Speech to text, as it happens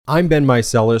I'm Ben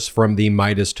Meiselas from the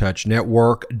Midas Touch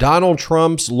Network. Donald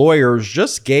Trump's lawyers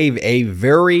just gave a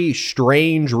very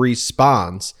strange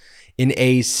response in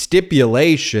a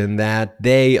stipulation that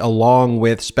they, along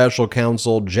with special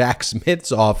counsel Jack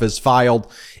Smith's office, filed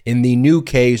in the new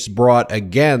case brought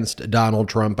against Donald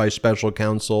Trump by special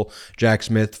counsel Jack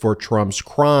Smith for Trump's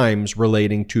crimes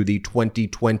relating to the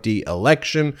 2020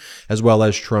 election, as well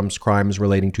as Trump's crimes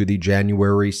relating to the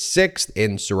January 6th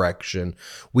insurrection.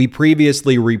 We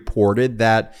previously reported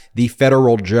that the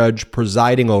federal judge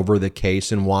presiding over the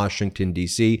case in Washington,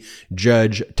 D.C.,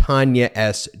 Judge Tanya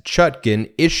S.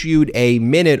 Chutkan, issued a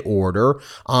minute order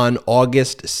on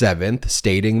August 7th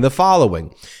stating the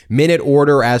following. Minute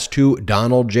order as to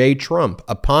Donald J. Trump.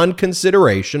 Upon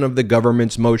consideration of the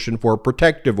government's motion for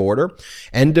protective order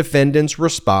and defendant's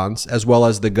response, as well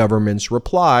as the government's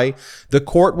reply, the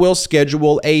court will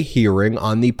schedule a hearing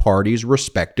on the parties'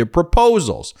 respective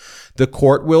proposals. The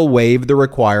court will waive the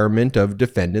requirement of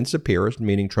defendant's appearance,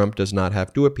 meaning Trump does not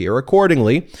have to appear.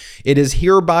 Accordingly, it is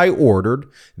hereby ordered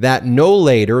that no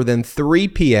later than 3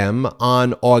 p.m.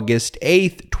 on August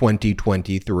 8th,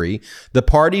 2023, the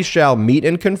parties shall meet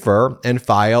and confer and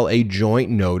file a joint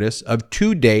notice of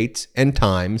 2 dates and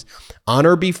times on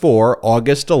or before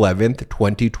August 11th,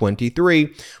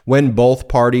 2023, when both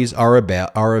parties are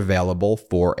available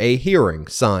for a hearing.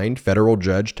 Signed, Federal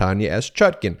Judge Tanya S.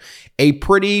 Chutkan. A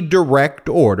pretty direct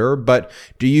order, but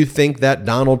do you think that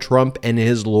Donald Trump and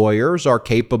his lawyers are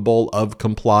capable of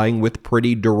complying with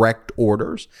pretty direct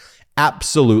orders?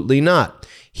 Absolutely not.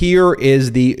 Here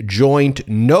is the joint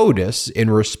notice in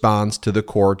response to the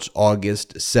court's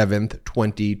August 7th,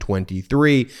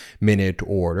 2023 minute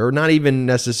order. Not even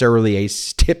necessarily a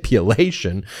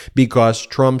stipulation, because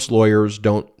Trump's lawyers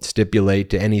don't stipulate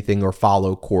to anything or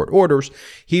follow court orders.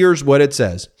 Here's what it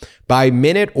says. By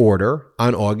minute order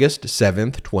on August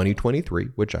 7th, 2023,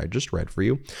 which I just read for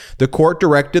you, the court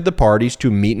directed the parties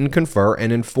to meet and confer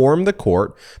and inform the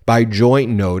court by joint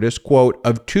notice, quote,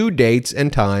 of 2 dates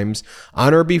and times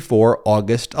on or before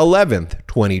August 11th,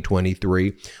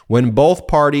 2023, when both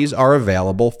parties are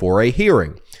available for a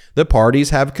hearing. The parties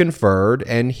have conferred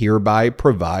and hereby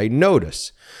provide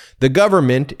notice. The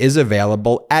government is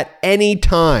available at any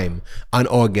time on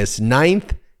August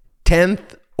 9th,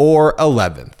 10th, or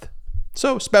 11th.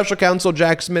 So special counsel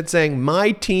Jack Smith saying,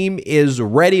 my team is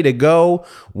ready to go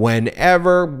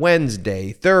whenever,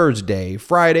 Wednesday, Thursday,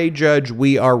 Friday, Judge,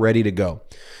 we are ready to go.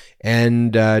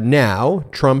 And now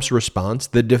Trump's response,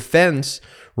 the defense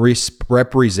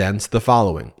represents the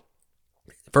following.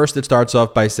 First, it starts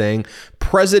off by saying,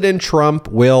 President Trump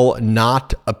will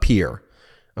not appear.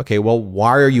 Okay, well,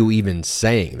 why are you even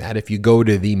saying that? If you go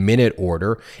to the minute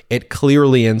order, it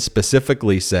clearly and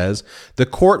specifically says the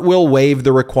court will waive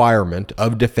the requirement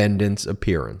of defendant's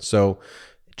appearance. So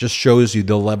it just shows you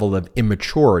the level of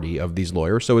immaturity of these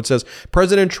lawyers. So it says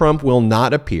President Trump will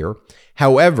not appear.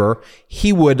 However,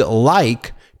 he would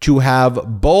like to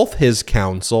have both his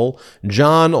counsel,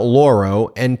 John Lauro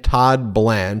and Todd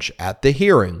Blanche, at the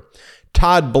hearing.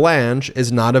 Todd Blanche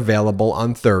is not available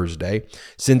on Thursday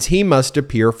since he must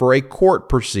appear for a court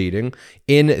proceeding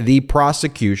in the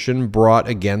prosecution brought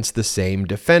against the same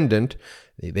defendant.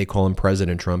 They call him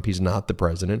President Trump. He's not the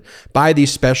president. By the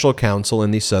special counsel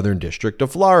in the Southern District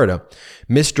of Florida.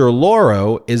 Mr.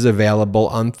 Lauro is available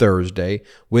on Thursday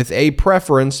with a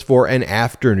preference for an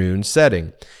afternoon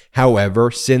setting. However,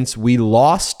 since we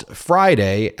lost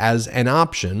Friday as an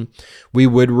option, we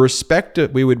would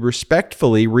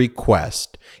respectfully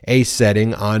request a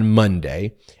setting on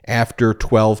Monday after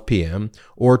 12 p.m.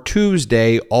 or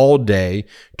Tuesday all day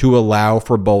to allow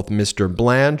for both Mr.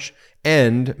 Blanche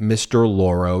and Mr.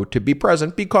 Lauro to be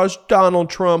present, because Donald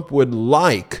Trump would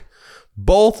like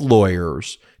both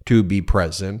lawyers to be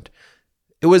present.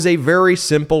 It was a very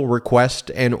simple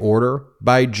request and order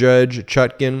by Judge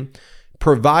Chutkan.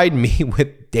 Provide me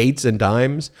with dates and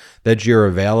times that you're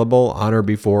available on or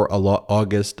before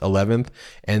August 11th.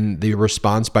 And the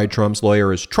response by Trump's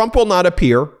lawyer is Trump will not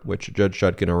appear, which Judge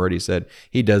Chutkan already said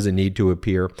he doesn't need to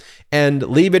appear. And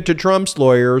leave it to Trump's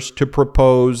lawyers to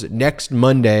propose next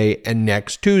Monday and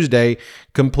next Tuesday,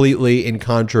 completely in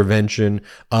contravention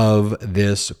of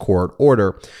this court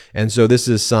order. And so this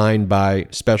is signed by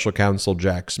special counsel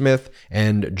Jack Smith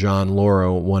and John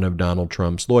Lauro, one of Donald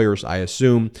Trump's lawyers. I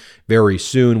assume very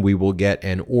soon we will get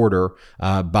an order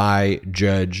by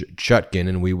Judge Chutkan,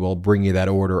 and we will bring you that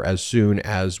order as soon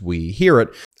as we hear it.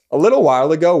 A little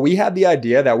while ago, we had the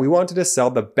idea that we wanted to sell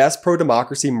the best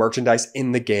pro-democracy merchandise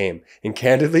in the game. And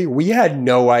candidly, we had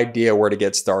no idea where to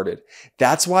get started.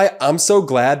 That's why I'm so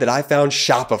glad that I found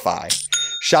Shopify.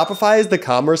 Shopify is the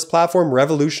commerce platform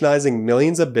revolutionizing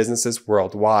millions of businesses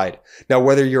worldwide. Now,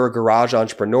 whether you're a garage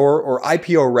entrepreneur or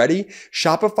IPO ready,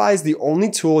 Shopify is the only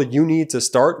tool you need to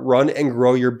start, run, and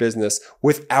grow your business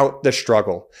without the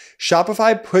struggle.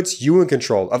 Shopify puts you in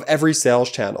control of every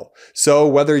sales channel. So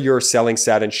whether you're selling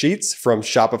satin sheets from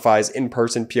Shopify's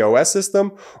in-person POS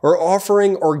system or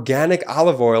offering organic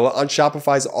olive oil on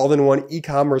Shopify's all-in-one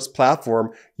e-commerce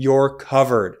platform, you're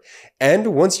covered.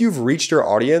 And once you've reached your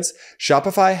audience,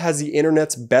 Shopify has the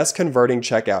internet's best converting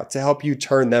checkout to help you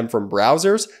turn them from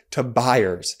browsers to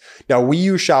buyers. Now, we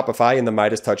use Shopify in the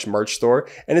Midas Touch merch store,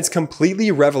 and it's completely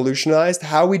revolutionized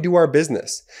how we do our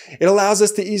business. It allows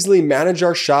us to easily manage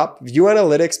our shop, view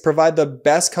analytics, provide the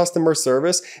best customer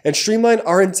service, and streamline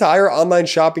our entire online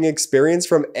shopping experience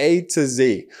from A to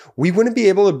Z. We wouldn't be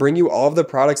able to bring you all of the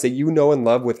products that you know and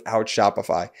love without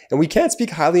Shopify, and we can't speak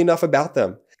highly enough about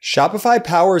them. Shopify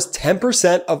powers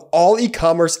 10% of all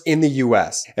e-commerce in the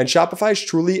US, and Shopify is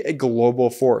truly a global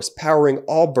force, powering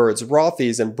Allbirds,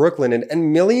 Rothy's, and Brooklinen,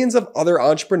 and millions of other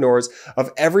entrepreneurs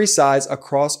of every size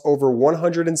across over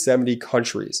 170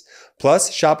 countries.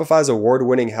 Plus, Shopify's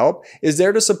award-winning help is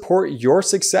there to support your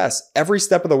success every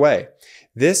step of the way.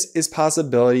 This is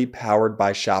Possibility powered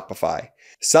by Shopify.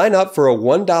 Sign up for a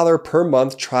 $1 per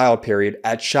month trial period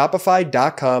at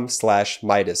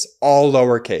shopify.com/Midas, all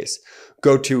lowercase.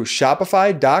 Go to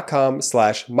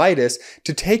shopify.com/Midas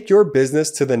to take your business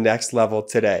to the next level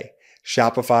today.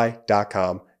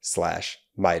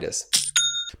 Shopify.com/Midas.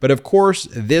 But of course,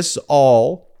 this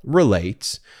all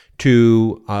relates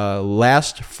to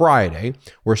last Friday,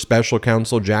 where Special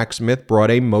Counsel Jack Smith brought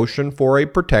a motion for a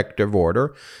protective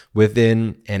order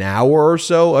within an hour or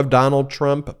so of Donald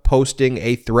Trump posting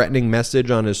a threatening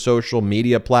message on his social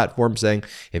media platform saying,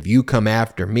 if you come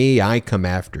after me, I come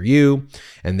after you.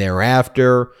 And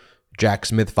thereafter, Jack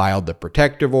Smith filed the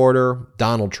protective order.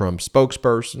 Donald Trump's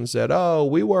spokesperson said, oh,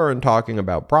 we weren't talking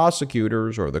about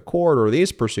prosecutors or the court or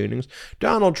these proceedings.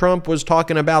 Donald Trump was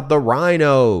talking about the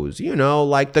rhinos,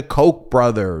 like the Koch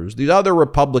brothers, these other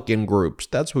Republican groups.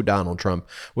 That's who Donald Trump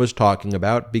was talking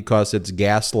about because it's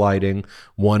gaslighting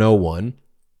 101.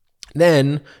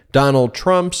 Then Donald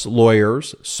Trump's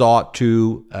lawyers sought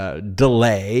to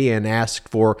delay and ask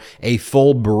for a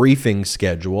full briefing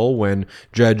schedule when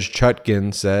Judge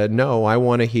Chutkan said, no, I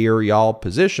want to hear y'all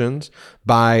positions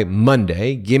by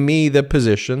Monday. Give me the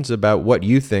positions about what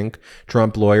you think,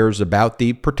 Trump lawyers, about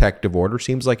the protective order.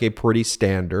 Seems like a pretty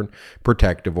standard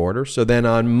protective order. So then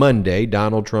on Monday,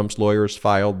 Donald Trump's lawyers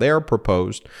filed their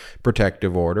proposed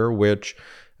protective order, which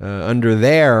under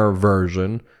their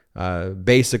version,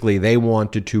 basically, they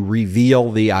wanted to reveal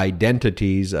the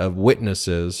identities of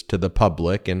witnesses to the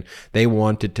public, and they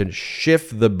wanted to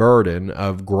shift the burden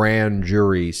of grand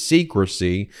jury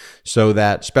secrecy so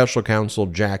that Special Counsel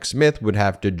Jack Smith would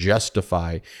have to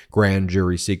justify grand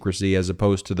jury secrecy as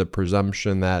opposed to the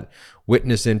presumption that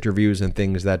witness interviews and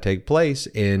things that take place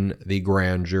in the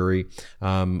grand jury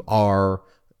are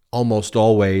almost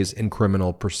always in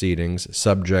criminal proceedings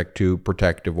subject to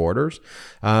protective orders,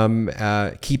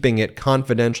 keeping it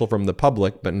confidential from the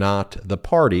public, but not the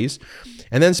parties.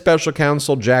 And then Special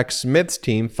Counsel Jack Smith's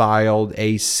team filed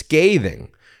a scathing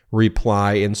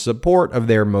reply in support of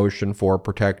their motion for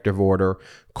protective order,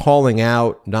 calling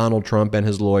out Donald Trump and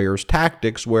his lawyers'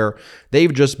 tactics where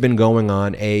they've just been going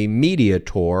on a media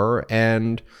tour.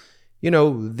 And,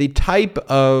 the type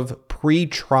of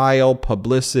pre-trial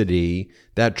publicity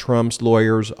that Trump's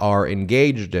lawyers are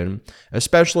engaged in,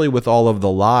 especially with all of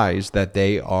the lies that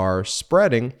they are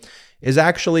spreading, is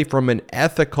actually, from an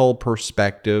ethical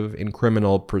perspective in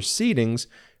criminal proceedings,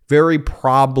 very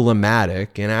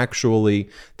problematic. And actually,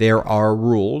 there are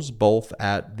rules both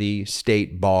at the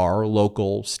state bar,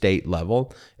 local state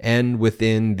level, and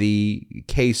within the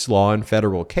case law in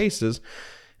federal cases.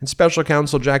 And Special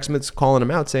Counsel Jack Smith's calling him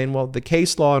out, saying, well, the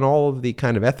case law and all of the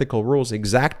kind of ethical rules,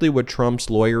 exactly what Trump's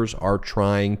lawyers are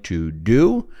trying to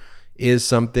do is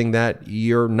something that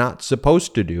you're not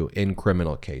supposed to do in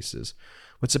criminal cases.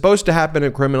 What's supposed to happen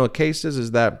in criminal cases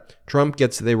is that Trump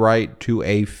gets the right to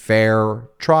a fair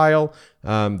trial,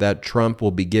 that Trump will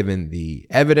be given the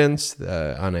evidence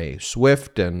on a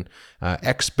swift and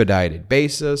expedited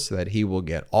basis, that he will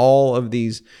get all of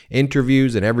these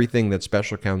interviews and everything that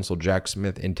Special Counsel Jack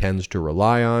Smith intends to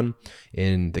rely on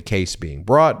in the case being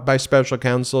brought by Special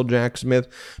Counsel Jack Smith.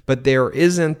 But there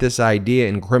isn't this idea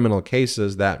in criminal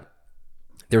cases that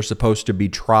they're supposed to be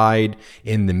tried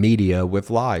in the media with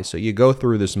lies. So you go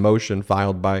through this motion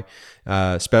filed by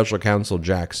special counsel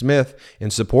Jack Smith in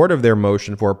support of their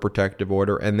motion for a protective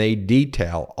order, and they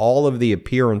detail all of the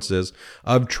appearances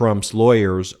of Trump's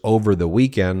lawyers over the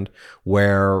weekend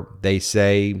where they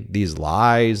say these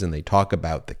lies and they talk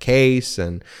about the case,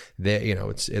 and they,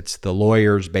 it's the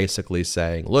lawyers basically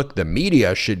saying, look, the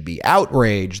media should be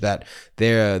outraged that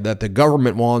the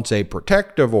government wants a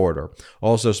protective order.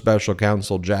 Also, special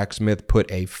counsel Jack Smith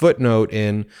put a footnote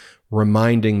in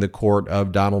reminding the court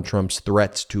of Donald Trump's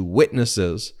threats to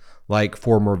witnesses like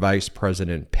former Vice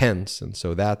President Pence. And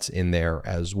so that's in there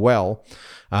as well.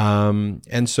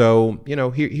 And so,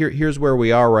 here's where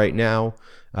we are right now.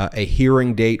 A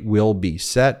hearing date will be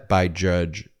set by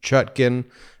Judge Chutkan.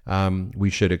 We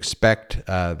should expect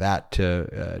that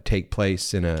to take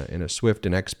place in a swift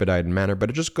and expedited manner. But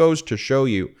it just goes to show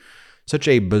you such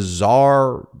a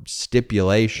bizarre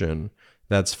stipulation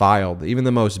that's filed. Even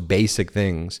the most basic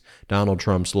things, Donald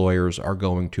Trump's lawyers are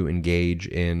going to engage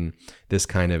in this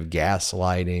kind of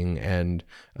gaslighting and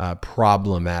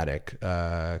problematic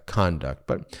conduct.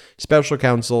 But special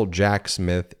counsel Jack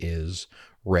Smith is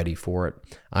ready for it.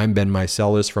 I'm Ben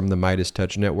Meiselas from the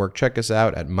MeidasTouch Network. Check us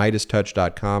out at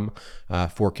MeidasTouch.com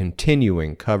for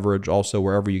continuing coverage. Also,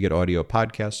 wherever you get audio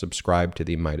podcasts, subscribe to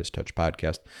the MeidasTouch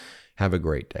podcast. Have a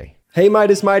great day. Hey,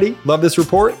 Meidas Mighty, love this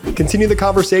report? Continue the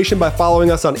conversation by following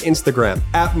us on Instagram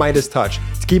at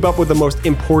MeidasTouch to keep up with the most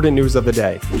important news of the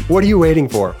day. What are you waiting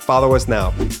for? Follow us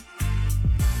now.